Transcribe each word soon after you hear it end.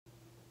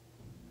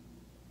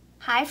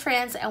Hi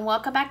friends, and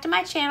welcome back to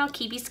my channel,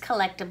 Keeby's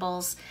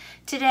Collectibles.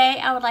 Today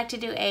I would like to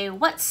do a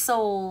What's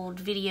Sold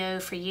video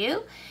for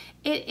you.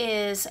 It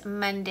is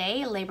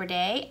Monday, Labor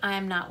Day. I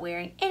am not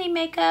wearing any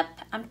makeup.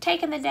 I'm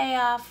taking the day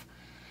off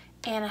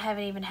and I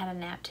haven't even had a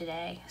nap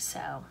today.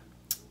 So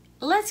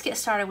let's get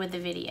started with the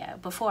video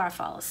before I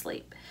fall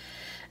asleep.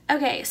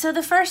 Okay, so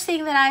the first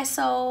thing that I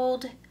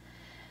sold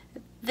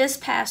this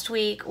past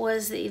week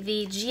was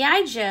the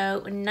G.I. Joe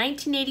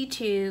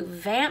 1982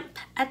 Vamp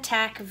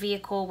Attack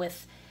Vehicle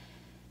with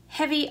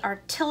heavy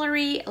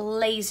artillery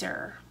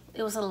laser.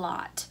 It was a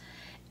lot.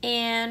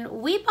 And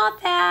we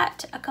bought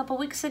that a couple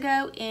weeks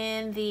ago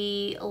in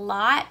the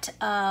lot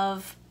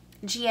of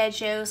G.I.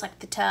 Joes, like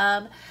the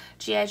tub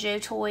G.I. Joe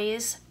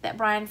toys that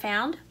Brian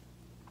found.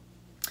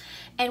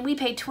 And we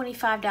paid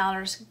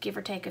 $25, give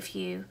or take a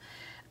few,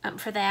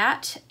 for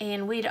that.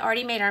 And we'd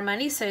already made our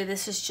money, so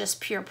this is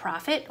just pure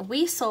profit.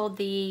 We sold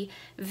the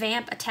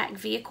Vamp Attack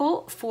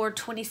Vehicle for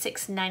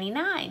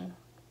 $26.99.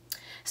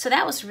 So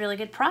that was really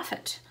good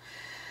profit.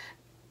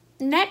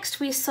 Next,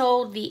 we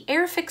sold the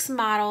Airfix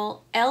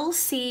model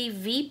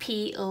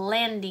LCVP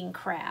landing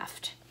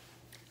craft.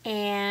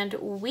 And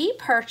we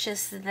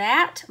purchased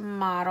that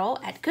model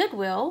at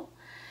Goodwill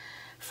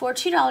for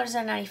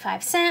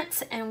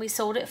 $2.95, and we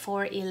sold it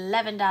for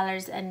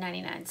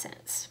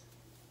 $11.99.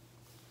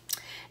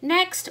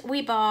 Next,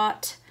 we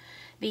bought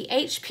the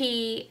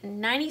HP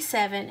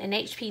 97 and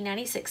HP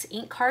 96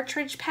 ink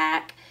cartridge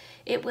pack.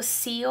 It was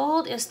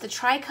sealed. It's the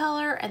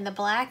tricolor and the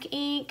black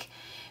ink.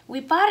 We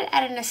bought it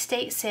at an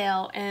estate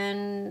sale,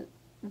 and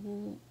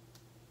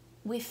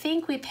we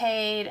think we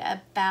paid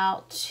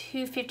about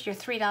 $2.50 or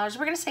 $3.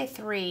 We're going to say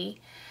 $3.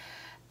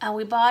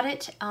 We bought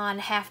it on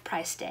half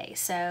price day,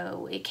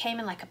 so it came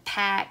in like a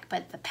pack,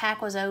 but the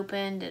pack was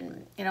opened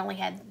and it only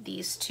had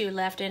these two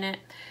left in it.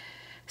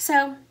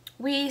 So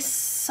we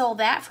sold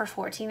that for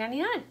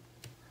 $14.99.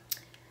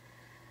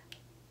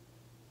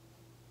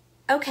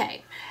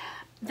 Okay,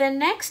 the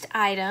next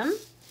item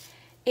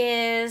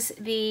is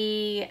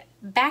the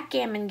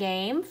backgammon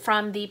game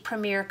from the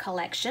Premier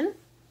Collection.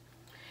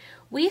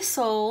 We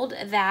sold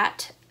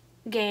that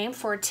game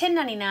for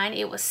 $10.99.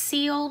 It was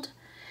sealed.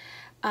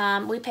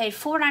 We paid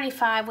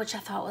 $4.95, which I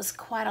thought was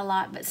quite a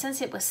lot, but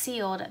since it was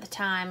sealed at the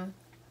time,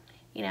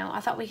 you know,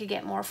 I thought we could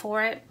get more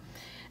for it.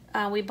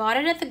 We bought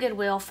it at the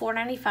Goodwill,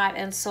 $4.95,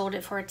 and sold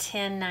it for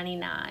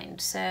 $10.99.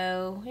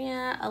 So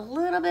yeah, a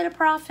little bit of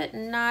profit,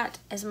 not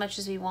as much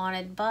as we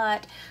wanted,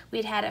 but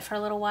we'd had it for a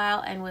little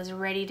while and was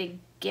ready to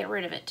get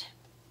rid of it.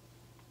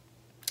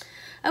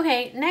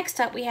 Okay, next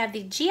up we have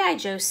the G.I.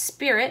 Joe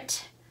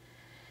Spirit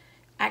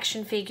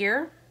action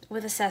figure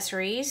with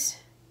accessories,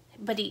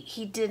 but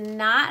he did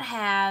not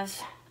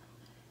have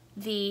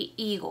the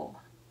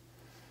eagle.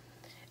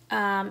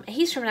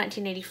 He's from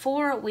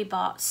 1984. We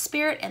bought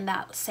Spirit in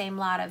that same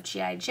lot of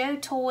G.I. Joe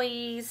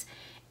toys,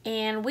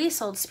 and we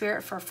sold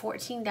Spirit for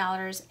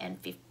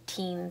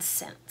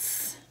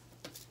 $14.15.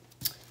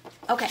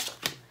 Okay,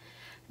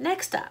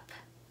 next up.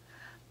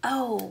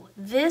 Oh,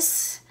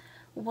 this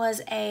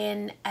was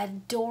an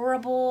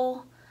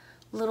adorable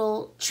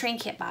little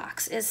trinket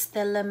box. It's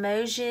the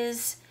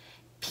Limoges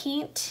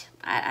Peint,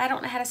 I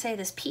don't know how to say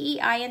this,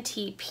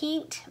 P-E-I-N-T,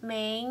 Peint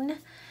Main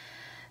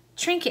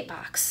trinket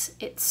box.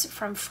 It's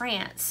from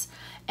France,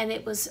 and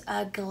it was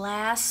a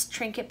glass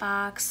trinket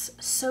box,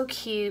 so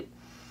cute.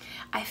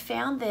 I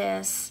found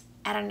this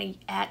at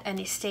an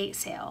estate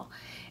sale.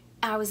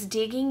 I was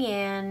digging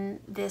in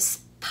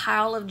this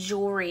pile of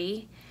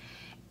jewelry,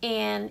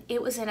 and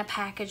it was in a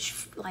package,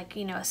 like,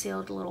 you know, a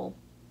sealed little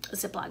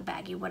Ziploc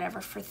baggie,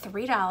 whatever, for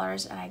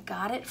 $3, and I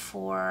got it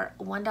for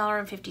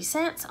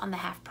 $1.50 on the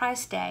half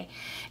price day.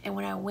 And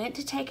when I went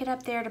to take it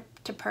up there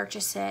to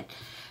purchase it,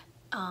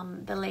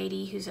 the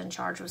lady who's in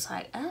charge was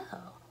like,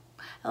 oh,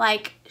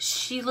 like,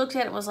 she looked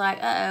at it and was like,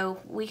 uh-oh,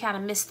 we kind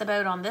of missed the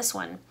boat on this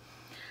one.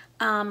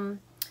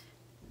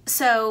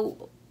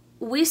 So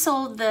we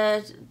sold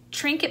the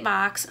trinket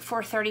box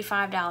for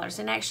 $35,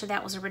 and actually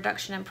that was a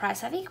reduction in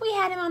price. I think we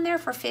had him on there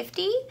for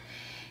 $50,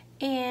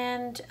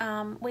 and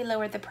we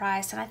lowered the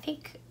price, and I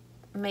think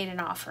made an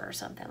offer or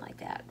something like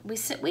that. We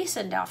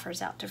send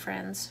offers out to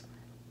friends.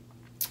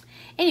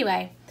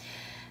 Anyway,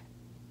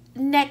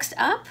 next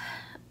up,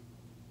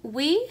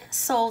 we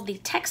sold the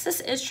Texas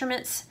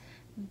Instruments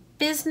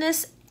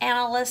Business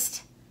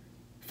Analyst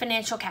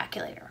Financial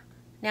Calculator.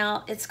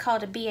 Now, it's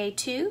called a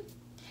BA2.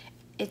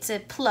 It's a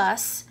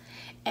plus,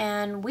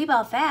 and we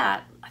bought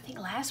that, I think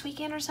last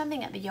weekend or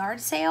something, at the yard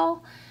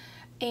sale.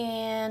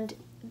 And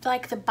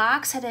like, the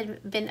box had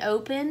been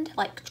opened,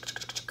 like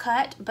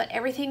cut, but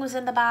everything was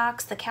in the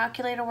box. The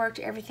calculator worked,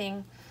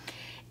 everything.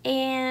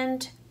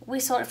 And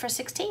we sold it for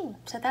 $16,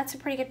 so that's a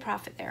pretty good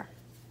profit there.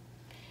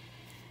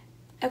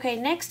 Okay,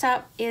 next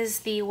up is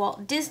the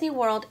Walt Disney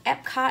World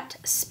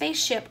Epcot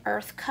Spaceship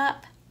Earth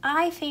Cup.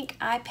 I think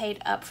I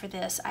paid up for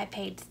this. I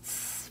paid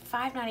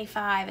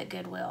 $5.95 at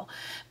Goodwill,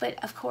 but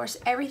of course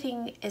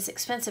everything is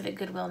expensive at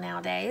Goodwill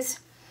nowadays.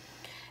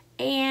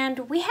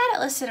 And we had it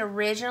listed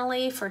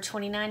originally for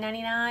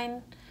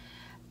 $29.99.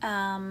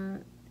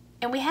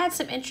 And we had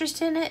some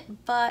interest in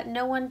it, but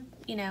no one,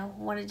 you know,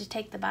 wanted to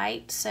take the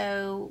bite.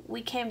 So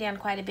we came down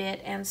quite a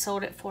bit and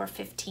sold it for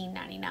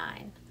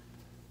 $15.99.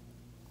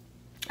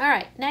 All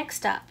right,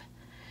 next up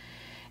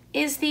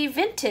is the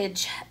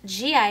vintage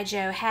G.I.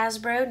 Joe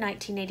Hasbro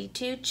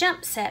 1982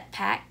 Jump Set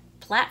Pack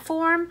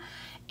platform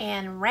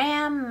and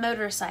Ram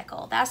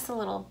motorcycle. That's the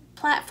little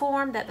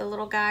platform that the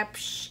little guy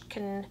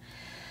can,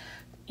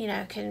 you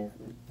know, can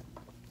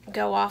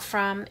go off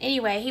from.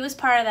 Anyway, he was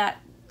part of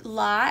that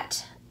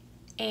lot,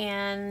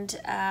 and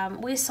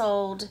we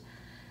sold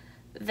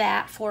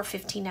that for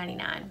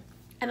 $15.99.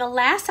 And the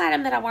last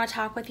item that I want to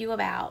talk with you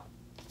about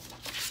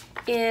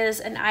is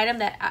an item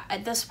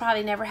that this will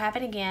probably never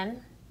happen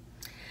again.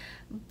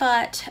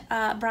 But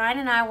Brian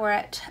and I were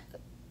at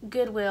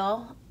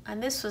Goodwill,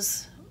 and this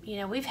was, you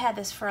know, we've had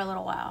this for a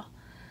little while.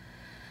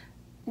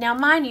 Now,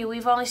 mind you,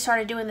 we've only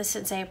started doing this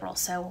since April,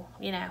 so,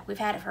 you know, we've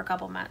had it for a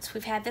couple months.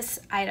 We've had this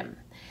item.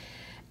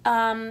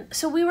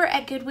 So we were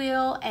at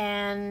Goodwill,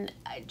 and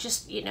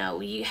just, you know,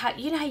 you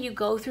know how you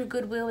go through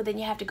Goodwill, and then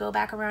you have to go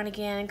back around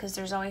again because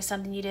there's always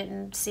something you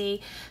didn't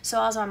see. So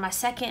I was on my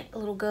second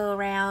little go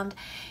around,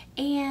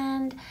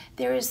 and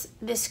there was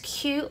this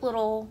cute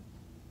little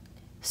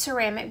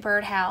ceramic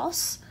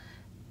birdhouse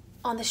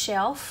on the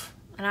shelf,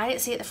 and I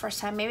didn't see it the first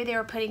time. Maybe they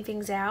were putting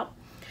things out,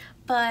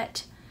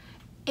 but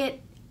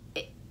it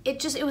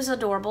was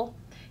adorable,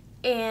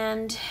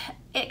 and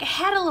it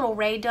had a little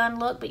Ray Dunn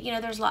look, but you know,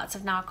 there's lots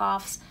of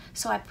knockoffs.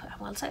 So I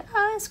was like,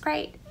 oh, that's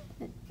great,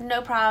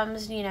 no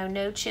problems, you know,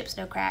 no chips,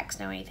 no cracks,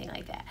 no anything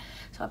like that.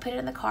 So I put it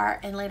in the cart,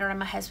 and later on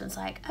my husband's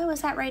like, oh,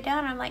 is that Ray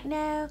Dunn? I'm like,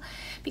 no,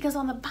 because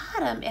on the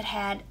bottom it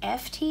had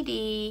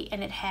FTD,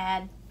 and it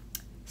had,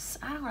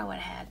 I don't know what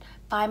it had,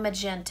 by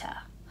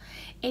Magenta.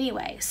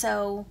 Anyway,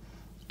 so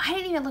I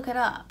didn't even look it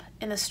up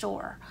in the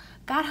store.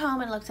 Got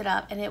home and looked it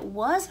up, and it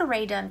was a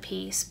Ray Dunn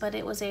piece, but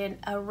it was a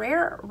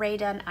rare Ray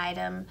Dunn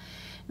item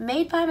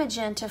made by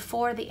Magenta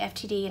for the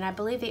FTD, and I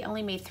believe they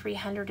only made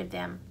 300 of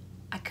them.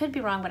 I could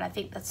be wrong, but I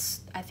think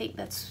that's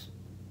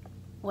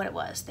what it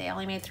was. They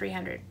only made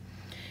 300.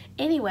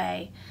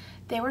 Anyway,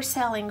 they were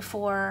selling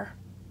for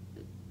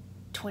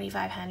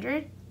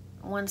 $2,500.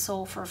 One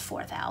sold for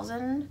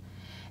 $4,000,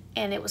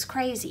 and it was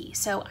crazy.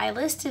 So I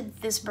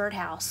listed this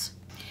birdhouse.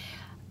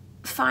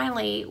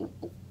 Finally,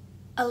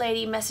 a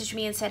lady messaged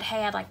me and said,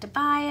 hey, I'd like to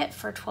buy it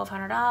for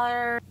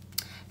 $1,200.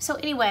 So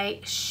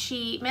anyway,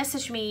 she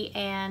messaged me,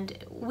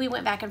 and we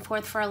went back and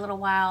forth for a little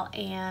while,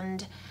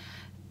 and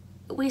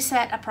we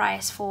set a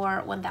price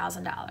for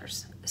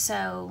 $1,000.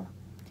 So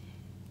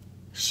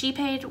she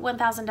paid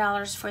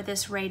 $1,000 for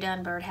this Ray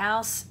Dunn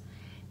birdhouse,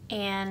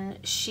 and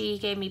she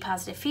gave me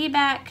positive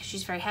feedback.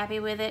 She's very happy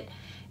with it,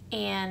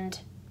 and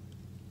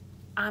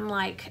I'm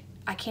like,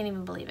 I can't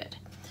even believe it.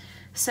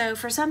 So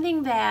for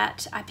something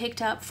that I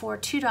picked up for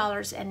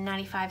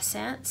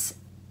 $2.95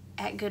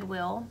 at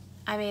Goodwill,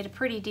 I made a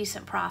pretty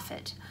decent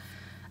profit.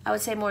 I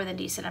would say more than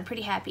decent. I'm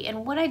pretty happy.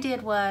 And what I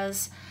did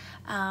was,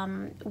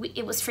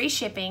 it was free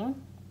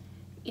shipping,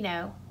 you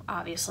know,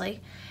 obviously,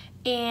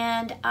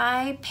 and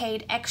I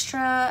paid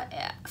extra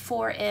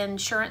for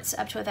insurance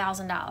up to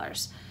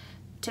 $1,000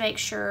 to make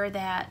sure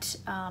that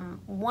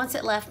once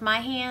it left my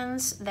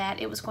hands, that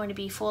it was going to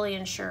be fully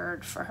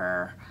insured for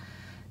her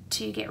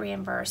to get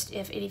reimbursed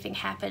if anything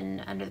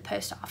happened under the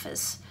post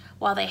office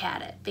while they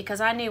had it. Because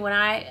I knew when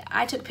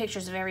I took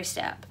pictures of every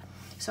step,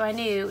 so I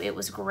knew it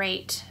was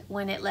great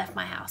when it left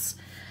my house.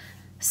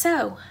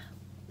 So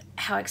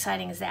how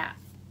exciting is that?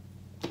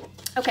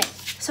 Okay,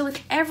 so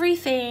with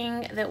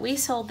everything that we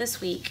sold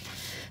this week,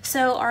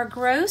 so our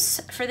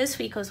gross for this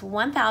week was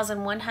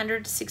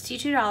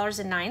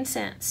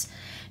 $1,162.09.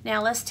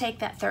 Now let's take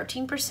that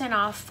 13%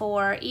 off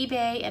for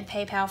eBay and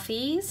PayPal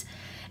fees,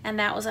 and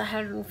that was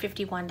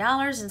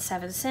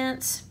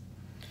 $151.07,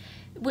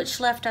 which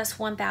left us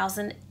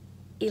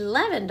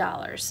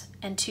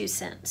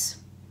 $1,011.02.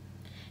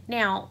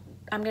 Now,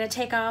 I'm going to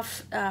take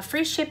off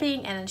free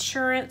shipping and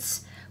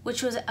insurance,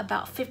 which was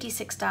about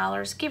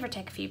 $56, give or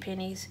take a few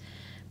pennies,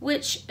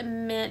 which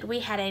meant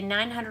we had a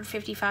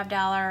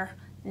 $955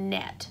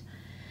 net.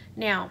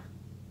 Now,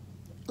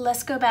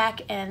 let's go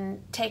back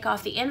and take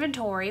off the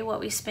inventory, what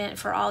we spent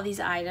for all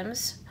these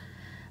items,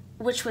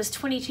 which was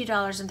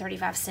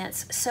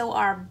 $22.35. So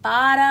our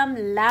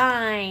bottom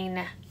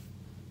line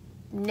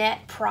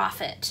net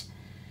profit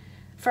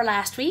for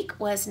last week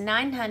was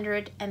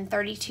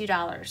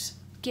 $932,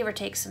 give or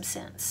take some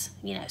cents,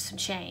 you know, some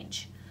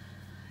change.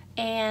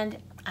 And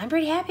I'm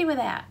pretty happy with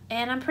that.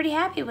 And I'm pretty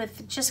happy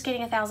with just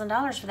getting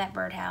 $1,000 for that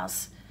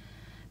birdhouse,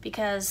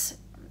 because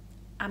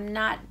I'm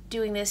not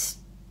doing this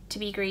to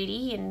be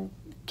greedy and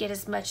get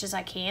as much as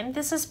I can.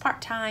 This is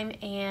part-time,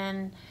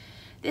 and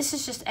this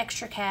is just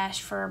extra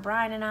cash for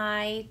Brian and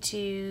I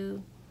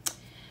to,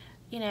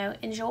 you know,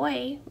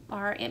 enjoy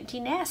our empty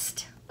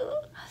nest.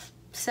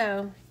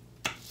 So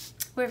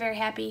we're very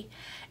happy,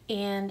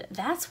 and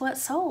that's what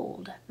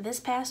sold this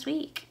past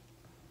week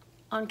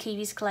on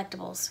Keeby's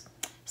Collectibles.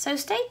 So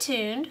stay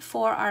tuned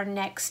for our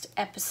next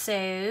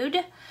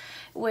episode,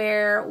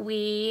 where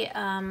we've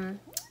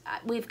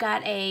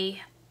got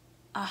a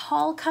a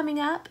haul coming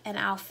up, and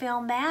I'll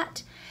film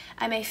that.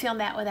 I may film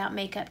that without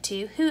makeup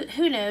too.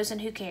 Who knows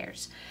and who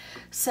cares?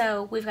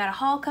 So we've got a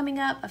haul coming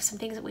up of some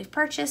things that we've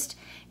purchased,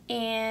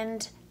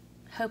 and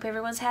hope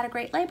everyone's had a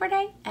great Labor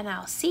Day, and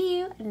I'll see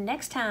you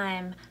next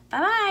time.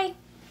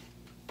 Bye-bye.